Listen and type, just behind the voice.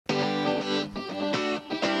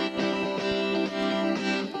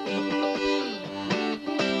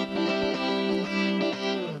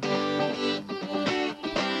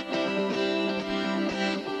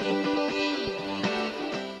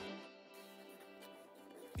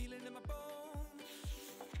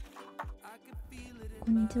こ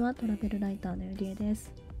んにちは、トラベルライターのYURIEで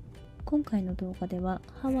す。今回の動画では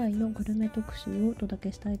ハワイのグルメ特集をお届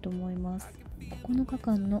けしたいと思います。9日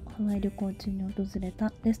間のハワイ旅行中に訪れ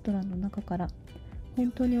たレストランの中から本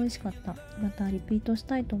当に美味しかった、またリピートし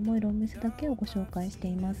たいと思えるお店だけをご紹介して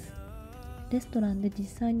います。レストランで実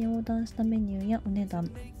際にオーダーしたメニューやお値段、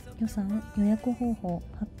予算、予約方法、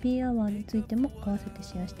ハッピーアワーについても合わせて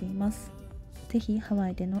シェアしています。ぜひハワ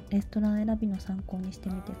イでのレストラン選びの参考にして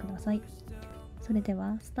みてください。それで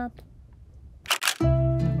はスタート。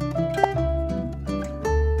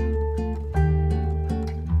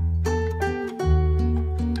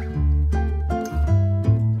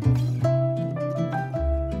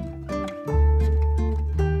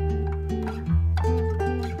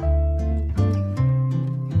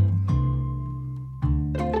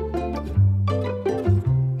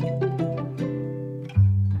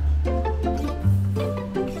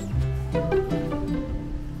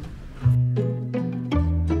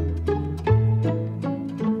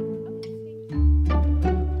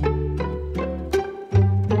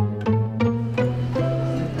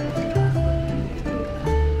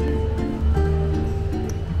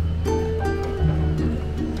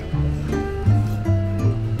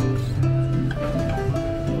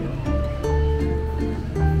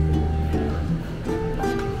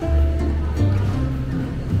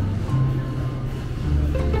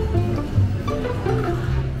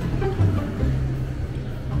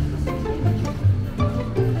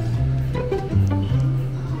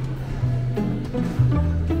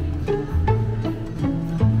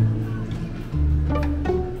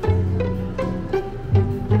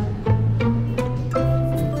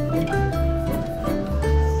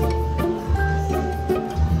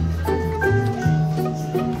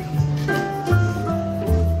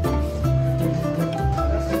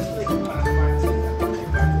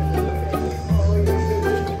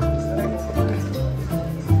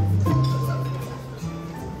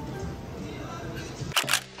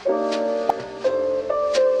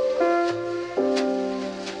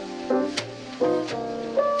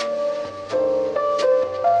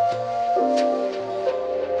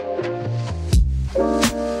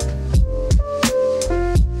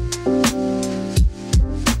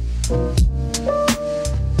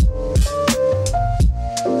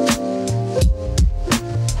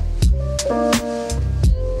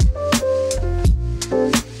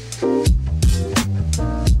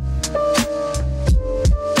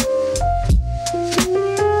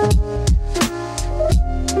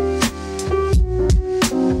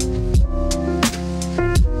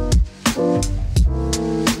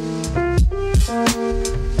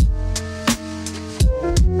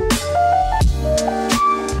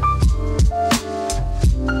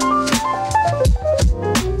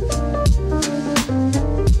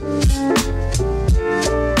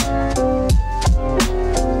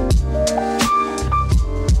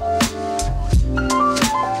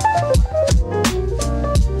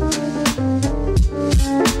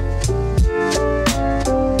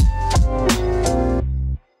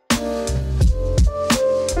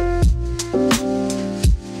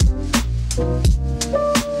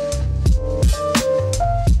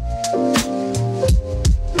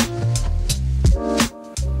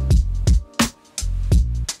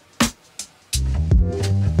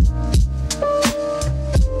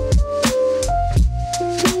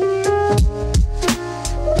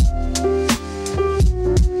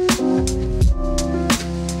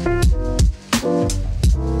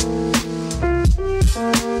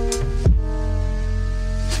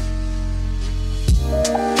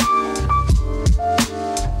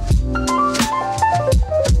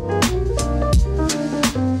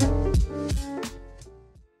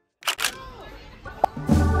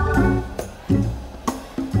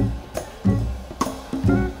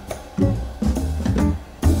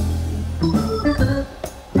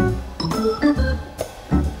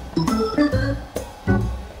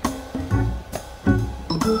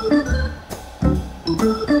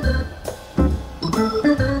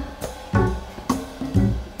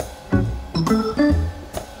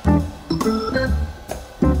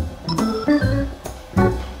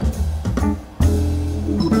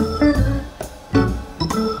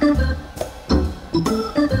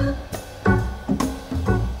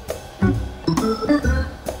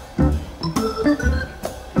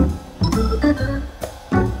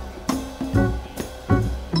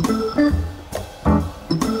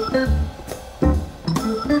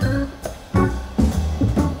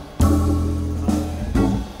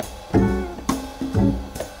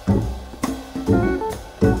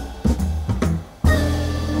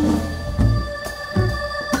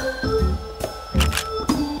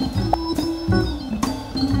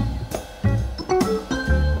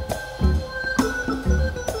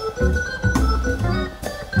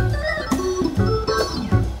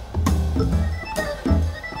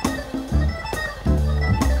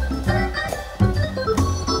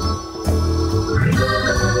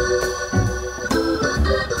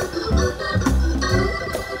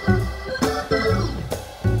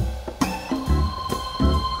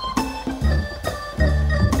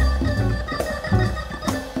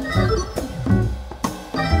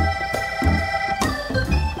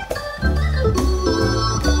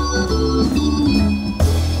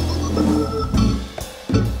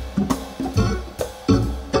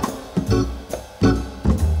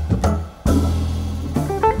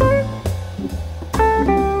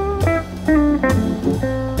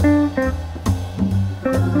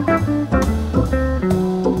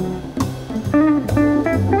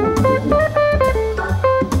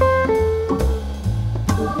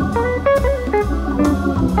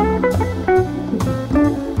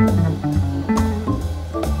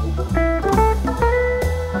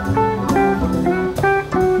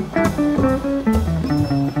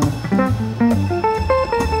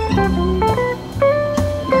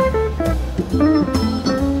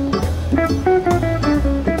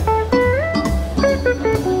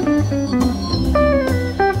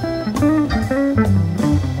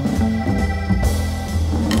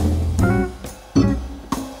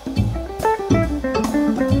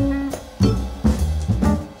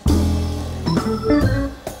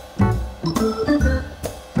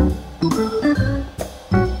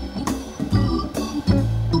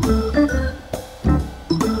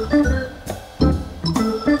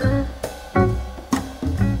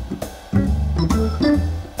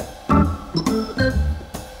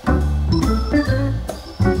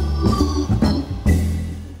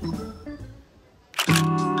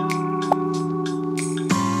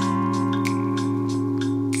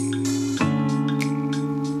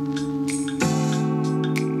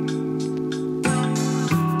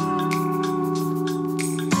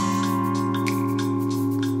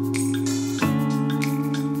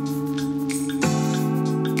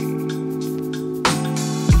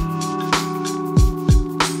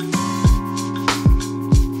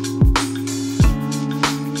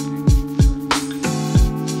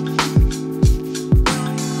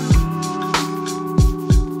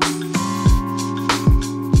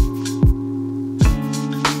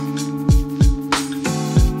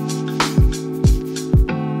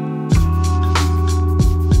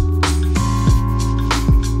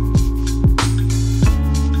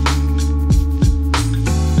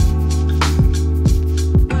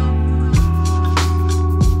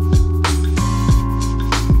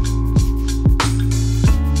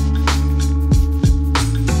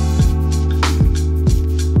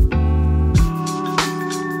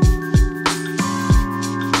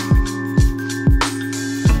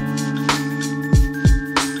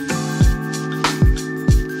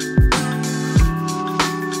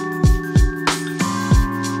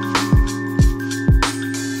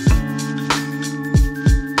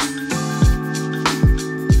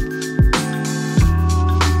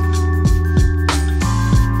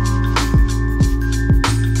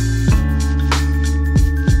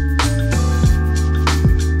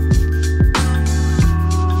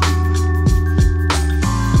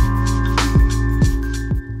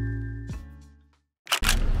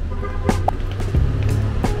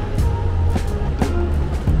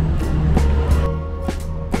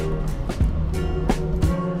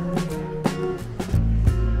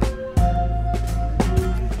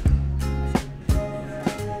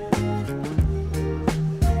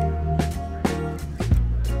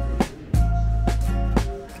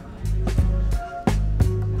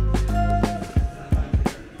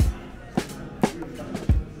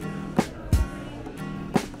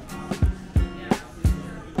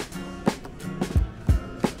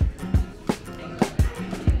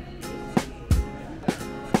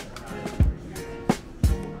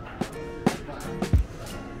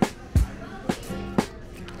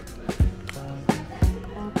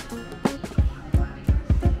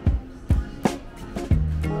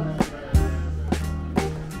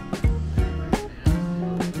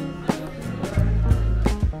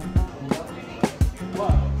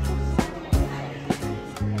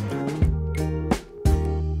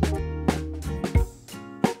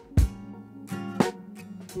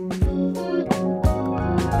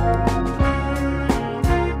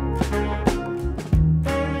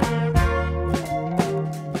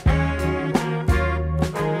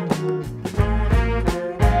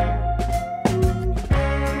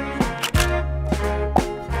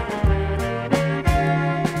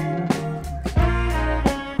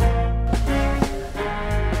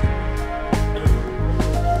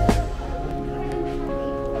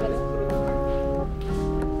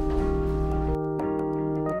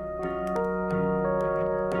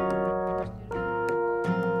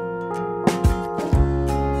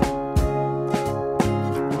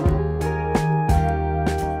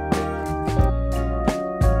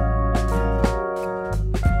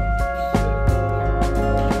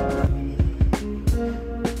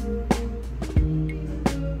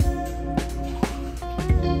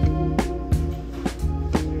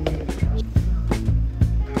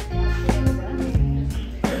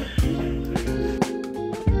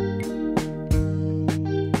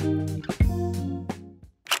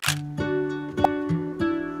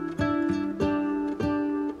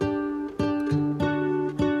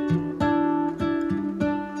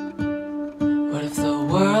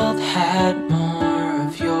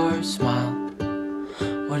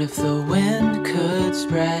the wind could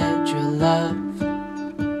spread your love?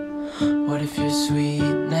 What if your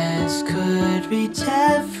sweetness could reach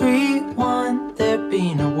everyone? There'd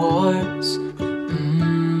be no wars.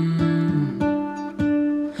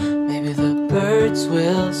 Maybe the birds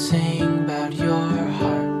will sing about your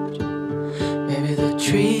heart. Maybe the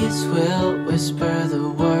trees will whisper the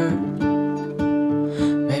word.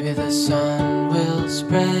 Maybe the sun will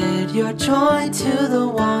spread your joy to the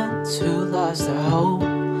ones who lost their hope.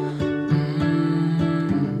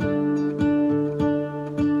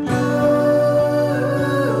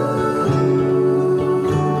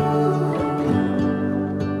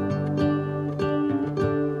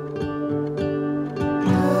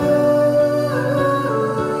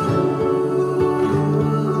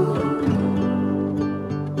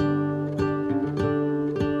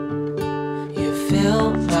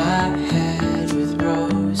 Fill my head with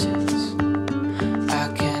roses.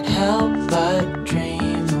 I can't help but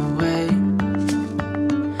dream away.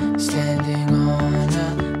 Standing on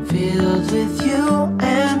a field with you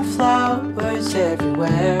and flowers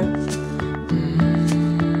everywhere.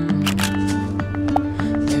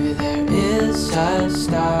 Maybe there is a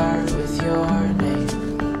star with your name.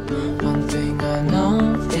 One thing I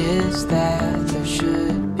know is that there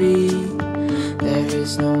should be. There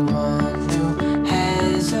is no one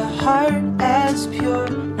a heart as pure,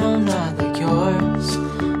 no, not like yours.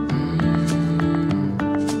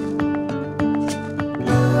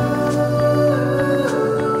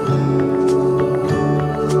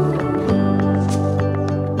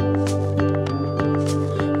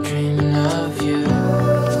 Dreaming of you.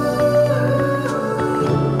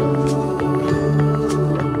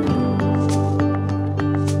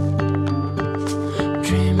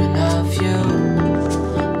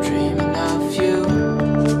 Dreaming of you.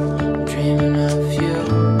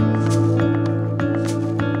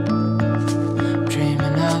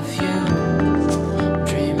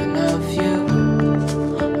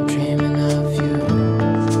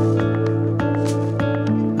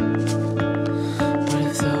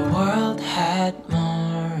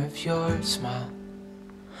 Smile.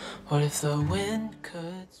 What if the wind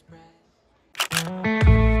could spread?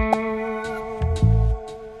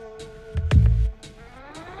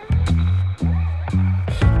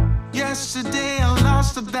 Yesterday I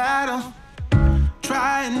lost the battle,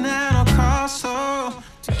 trying at all costs, oh,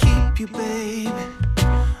 to keep you, baby.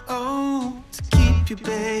 Oh, to keep you,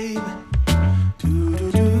 baby.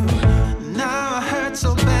 Do-do-do. Now I hurt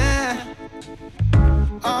so bad.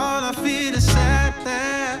 All I feel is sad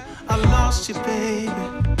that I lost you, baby.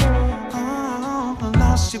 Oh, I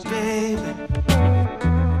lost you, baby.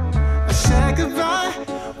 I said goodbye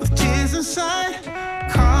with tears inside,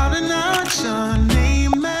 calling out your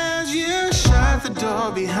name as you shut the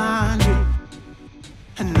door behind you.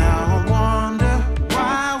 And now I wonder,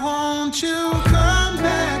 why won't you come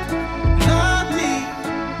back? Love me,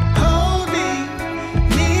 hold me,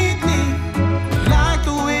 need me, like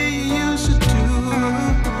the way you used to do,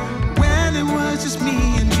 when it was just me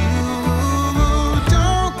and you.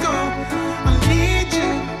 Don't go, I need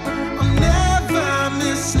you, I'll never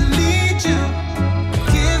mislead you.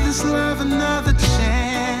 Give this love another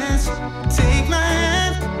chance. Take my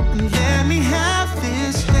hand and let me have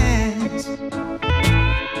this dance.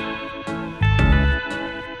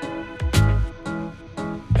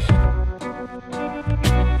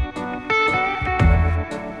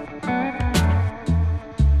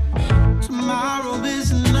 Tomorrow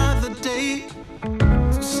is another day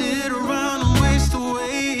to sit around and waste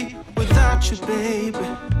away without you, baby.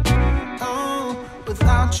 Oh,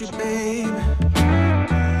 without you, baby.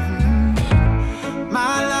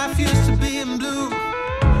 My life used to be in blue,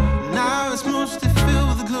 now it's mostly filled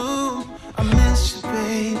with gloom. I miss you,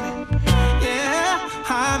 baby. Yeah,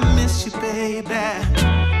 I miss you, baby.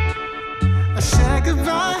 I said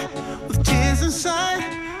goodbye with tears inside,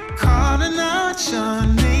 calling out your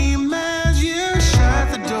name as you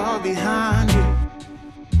shut the door behind you.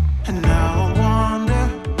 And now I wonder,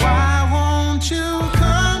 why won't you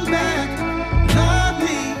come back? Love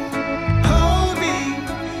me, hold me,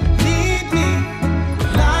 need me,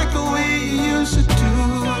 like the way you used to do,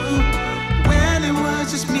 when it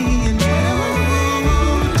was just me and you.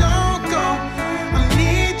 Don't go, I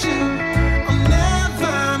need you, I'll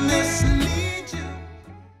never mislead you.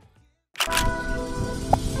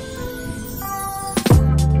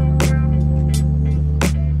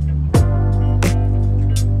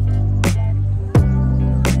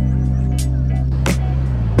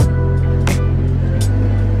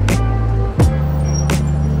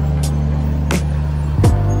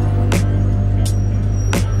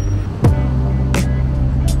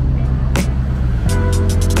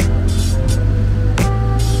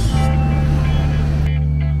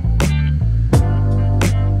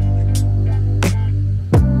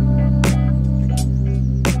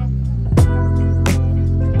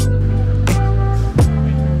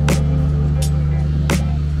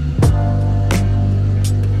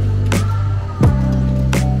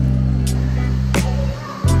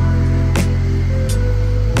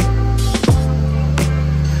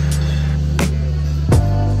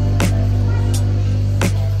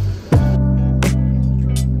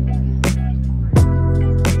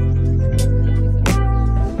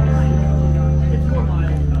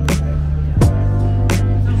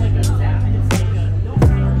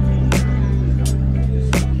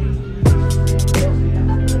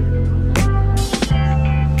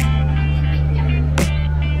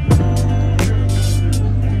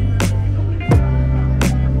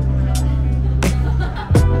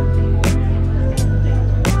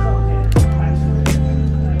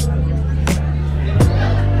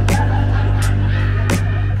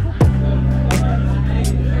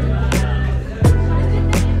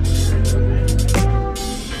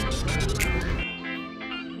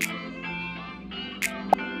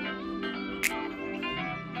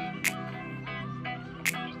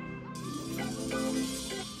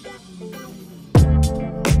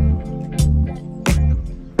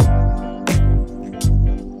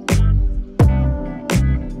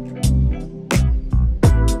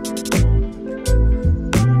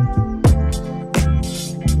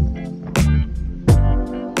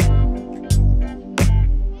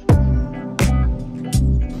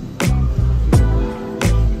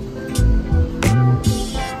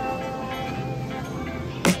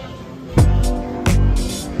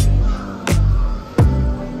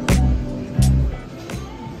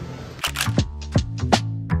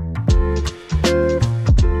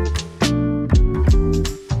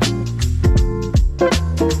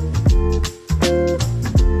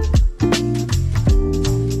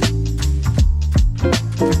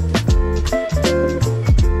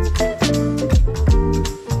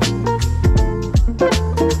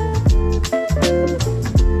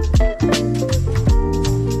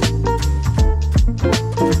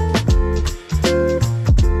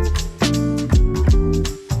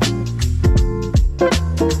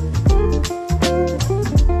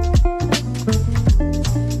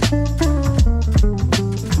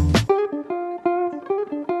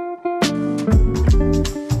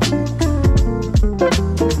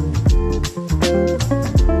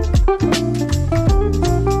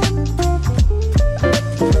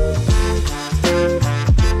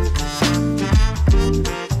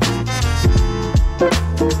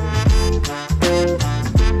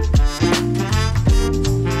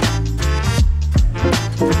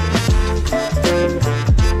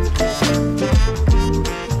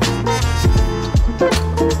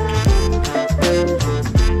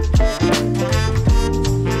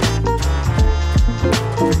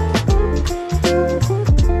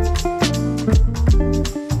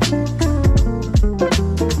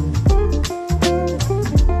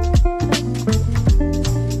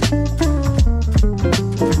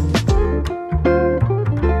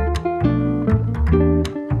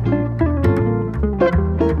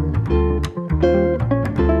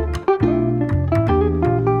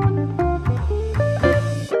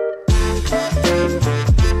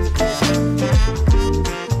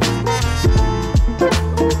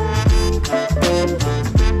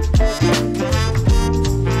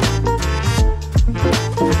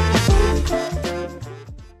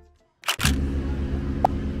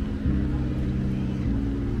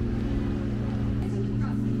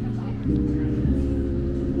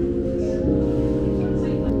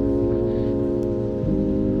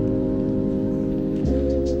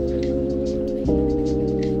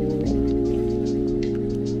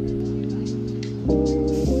 う